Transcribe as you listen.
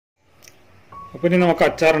അപ്പോൾ ഇനി നമുക്ക്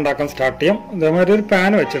അച്ചാർ ഉണ്ടാക്കാൻ സ്റ്റാർട്ട് ചെയ്യാം. ഇതേമാതിരി ഒരു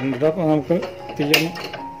പാൻ വെച്ചിട്ടുണ്ട്. അപ്പോൾ നമുക്ക്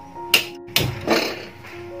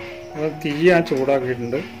തീ ഞാൻ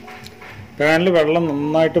ചൂടാക്കിയിട്ടുണ്ട്. പാനിൽ വെള്ളം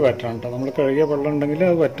നന്നായിട്ട് വറ്റണം കേട്ടോ. നമ്മൾ കഴുകിയ വെള്ളം ഉണ്ടെങ്കിൽ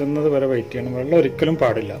അത് വറ്റുന്നത് വരെ വെയിറ്റ് ചെയ്യണം. വെള്ളം ഒരിക്കലും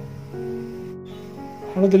പാടില്ല.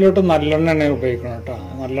 നമ്മളിതിലോട്ട് നല്ലെണ്ണ ഉപയോഗിക്കണം കേട്ടോ.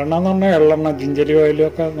 നല്ലെണ്ണ എന്ന് പറഞ്ഞാൽ എള്ളെണ്ണ, ജിഞ്ചരി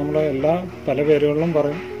ഓയിലൊക്കെ നമ്മൾ പല പേരുകളിലും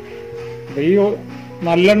പറയും. അപ്പോൾ ഈ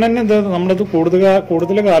നല്ലെണ്ണ നമ്മളിത്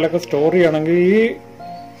കൂടുതൽ കാലമൊക്കെ സ്റ്റോർ ചെയ്യണമെങ്കിൽ ഈ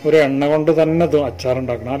ഒരു എണ്ണ കൊണ്ട് തന്നെ ഇത്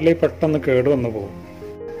അച്ചാറുണ്ടാക്കണം. അല്ലെങ്കിൽ പെട്ടെന്ന് കേട് വന്ന് പോകും.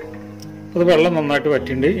 അത് വെള്ളം നന്നായിട്ട്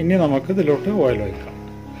വറ്റിണ്ട്. ഇനി നമുക്ക് ഇതിലോട്ട് ഓയിൽ ഒഴിക്കാം.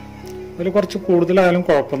 അതിൽ കുറച്ച് കൂടുതലായാലും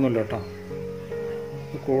കുഴപ്പമൊന്നുമില്ല കേട്ടോ.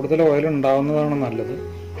 കൂടുതൽ ഓയിൽ ഉണ്ടാവുന്നതാണ് നല്ലത്.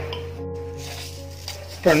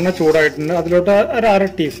 എണ്ണ ചൂടായിട്ടുണ്ട്. അതിലോട്ട് ഒരു 1/2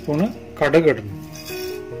 ടീസ്പൂണ് കടുക് ഇടുന്നു.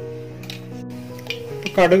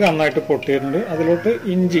 കടുക് നന്നായിട്ട് പൊട്ടിയിട്ടുണ്ട്. അതിലോട്ട്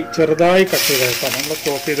ഇഞ്ചി ചെറുതായി കട്ട് ചെയ്തേക്കാം. നമ്മൾ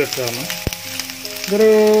ചോപ്പ് ചെയ്തിട്ടാണ്. ഇതൊരു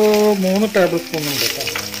 3 ടേബിൾ സ്പൂൺ ഉണ്ട് കേട്ടോ.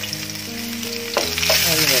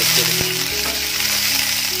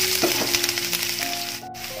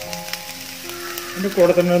 അതിൻ്റെ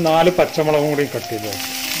കൂടെ തന്നെ 4 പച്ചമുളകും കൂടി കട്ട് ചെയ്ത് വെക്കാം.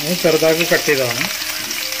 അത് ചെറുതാക്കി കട്ട് ചെയ്തതാണ്.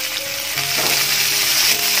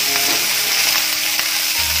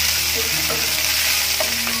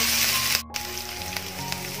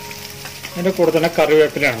 അതിൻ്റെ കൂടെ തന്നെ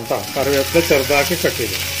കറിവേപ്പിലയാണ് കേട്ടോ. കറിവേപ്പില ചെറുതാക്കി കട്ട്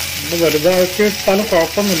ചെയ്ത്. നമ്മൾ വലുതാക്കി ഇട്ടാലും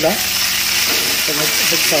കുഴപ്പമൊന്നുമില്ല.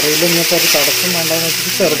 കറിയിൽ ഇങ്ങനത്തെ ഒരു തടസ്സം വേണ്ടെന്ന്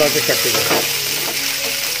വെച്ചിട്ട് ചെറുതാക്കി കട്ട് ചെയ്ത്.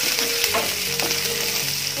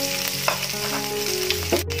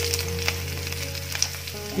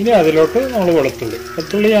 ഇനി അതിലോട്ട് നമ്മൾ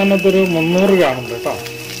വെളുത്തുള്ളി ഞാനതൊരു 300 ഗ്രാം ഉണ്ട് കേട്ടോ.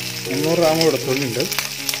 300 ഗ്രാം വെളുത്തുള്ളി ഉണ്ട്.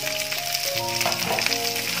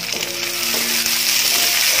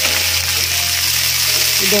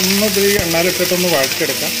 ഇതൊന്നത് ഈ എണ്ണയിലിട്ടിട്ടൊന്ന്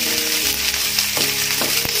വഴറ്റിയെടുക്കാം.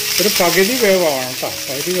 ഒരു പകുതി വേവാണ് കേട്ടോ.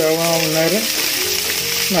 പകുതി വേവാവുന്നേരം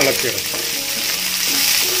ഇളക്കിയെടുക്കാം.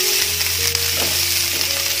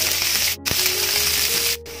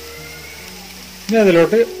 ഇനി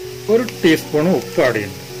അതിലോട്ട് 1 ടീസ്പൂൺ ഉപ്പ് ആഡ്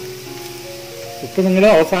ചെയ്യുന്നുണ്ട്. ഉപ്പ് നിങ്ങൾ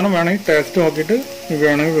അവസാനം വേണമെങ്കിൽ ടേസ്റ്റ് നോക്കിയിട്ട്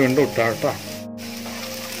വേണമെങ്കിൽ വീണ്ടും ഇട്ടാം കേട്ടോ.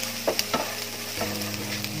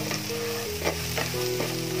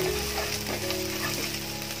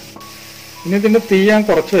 ഇനി ഇതിൻ്റെ തീ ഞാൻ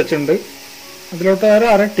കുറച്ച് വെച്ചിട്ടുണ്ട്. അതിലോട്ട്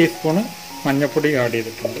 1/2 ടീസ്പൂണ് മഞ്ഞൾപ്പൊടി ആഡ്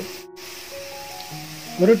ചെയ്തിട്ടുണ്ട്.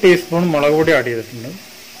 1 ടീസ്പൂൺ മുളക് പൊടി ആഡ് ചെയ്തിട്ടുണ്ട്.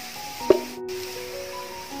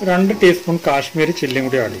 2 ടീസ്പൂൺ കാശ്മീരി ചില്ലിയും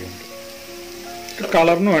കൂടി ആഡ് ചെയ്യുന്നുണ്ട്.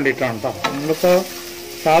 കളറിന് വേണ്ടിയിട്ടാണ് കേട്ടോ. നമ്മളിപ്പോൾ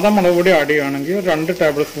സാധാ മുളക് പൊടി ആഡ് ചെയ്യുകയാണെങ്കിൽ 2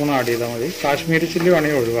 ടേബിൾ സ്പൂൺ ആഡ് ചെയ്താൽ മതി. കാശ്മീരി ചില്ലി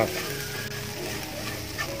വേണമെങ്കിൽ ഒഴിവാക്കാം.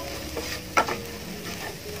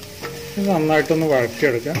 ഇത് നന്നായിട്ടൊന്ന്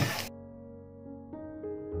വഴറ്റിയെടുക്കാം.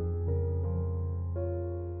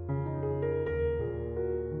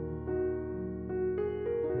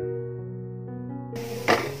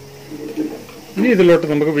 ഇനി ഇതിലോട്ട്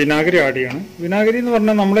നമുക്ക് വിനാഗിരി ആഡ് ചെയ്യണം. വിനാഗിരി എന്ന്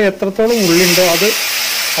പറഞ്ഞാൽ നമ്മൾ എത്രത്തോളം ഉള്ളിയുണ്ടോ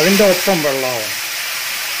അതിൻ്റെ ഒപ്പം വെള്ളമാവും.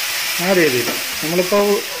 ആ രീതിയിൽ നമ്മളിപ്പോൾ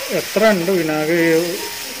എത്ര ഉണ്ട് വിനാഗിരി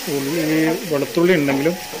വെളുത്തുള്ളി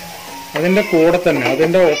ഉണ്ടെങ്കിലും അതിൻ്റെ കൂടെ തന്നെ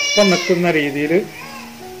അതിൻ്റെ ഒപ്പം നിൽക്കുന്ന രീതിയിൽ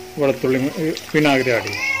വിനാഗിരി ആഡ്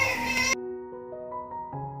ചെയ്യും.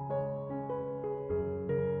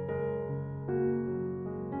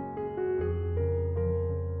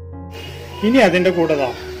 ഇനി അതിൻ്റെ കൂടെ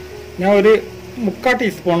ഞാൻ ഒരു 3/4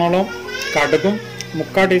 ടീസ്പൂണോളം കടുകും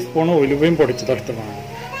 3/4 ടീസ്പൂൺ ഉലുവയും പൊടിച്ചതെടുത്തതാണ്.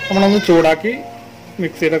 നമ്മളൊന്ന് ചൂടാക്കി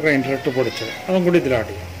മിക്സിയുടെ ഗ്രൈൻഡറിട്ട് പൊടിച്ചത് അതും കൂടി ഇതിൽ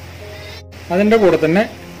ആഡ് ചെയ്യാം. അതിൻ്റെ കൂടെ തന്നെ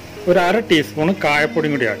ഒരു 1/2 ടീസ്പൂൺ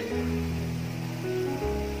കായപ്പൊടിയും കൂടി ആഡ് ചെയ്യും.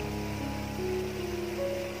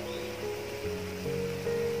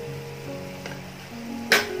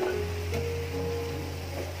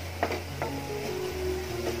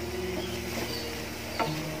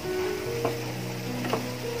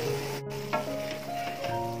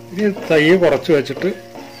 ഇനി തീ കുറച്ച് വെച്ചിട്ട്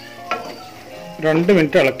 2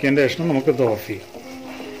 മിനിറ്റ് ഇളക്കിയതിൻ്റെ ശേഷം നമുക്കിത് ഓഫ് ചെയ്യാം.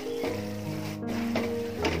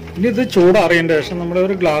 ഇനി ഇത് ചൂടാറിയതിൻ്റെ ശേഷം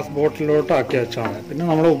നമ്മളൊരു ഗ്ലാസ് ബോട്ടിലോട്ട് ആക്കി വെച്ചാൽ മതി. പിന്നെ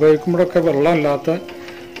നമ്മൾ ഉപയോഗിക്കുമ്പോഴൊക്കെ വെള്ളമില്ലാത്ത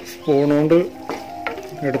സ്പൂൺ കൊണ്ട്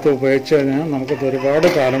എടുത്ത് ഉപയോഗിച്ച് കഴിഞ്ഞാൽ നമുക്കിത് ഒരുപാട്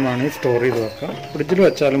കാലം വേണമെങ്കിൽ സ്റ്റോർ ചെയ്ത് വെക്കാം. ഫ്രിഡ്ജിൽ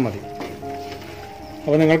വെച്ചാലും മതി.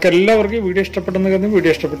 അപ്പോൾ നിങ്ങൾക്ക് എല്ലാവർക്കും ഈ വീഡിയോ ഇഷ്ടപ്പെട്ടെന്ന് കരുതുന്നു.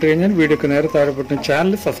 വീഡിയോ ഇഷ്ടപ്പെട്ട് കഴിഞ്ഞാൽ വീഡിയോക്ക് നേരെ താഴെപ്പെട്ട്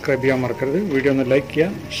ചാനൽ സബ്സ്ക്രൈബ് ചെയ്യാൻ മറക്കരുത്. വീഡിയോ ഒന്ന് ലൈക്ക്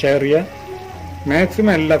ചെയ്യുക, ഷെയർ ചെയ്യുക.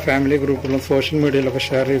 മാക്സിമം എല്ലാ ഫാമിലി ഗ്രൂപ്പുകളും സോഷ്യൽ മീഡിയയിലൊക്കെ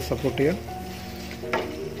ഷെയർ ചെയ്ത് സപ്പോർട്ട് ചെയ്യുക.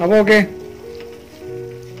 അപ്പോൾ ഓക്കെ.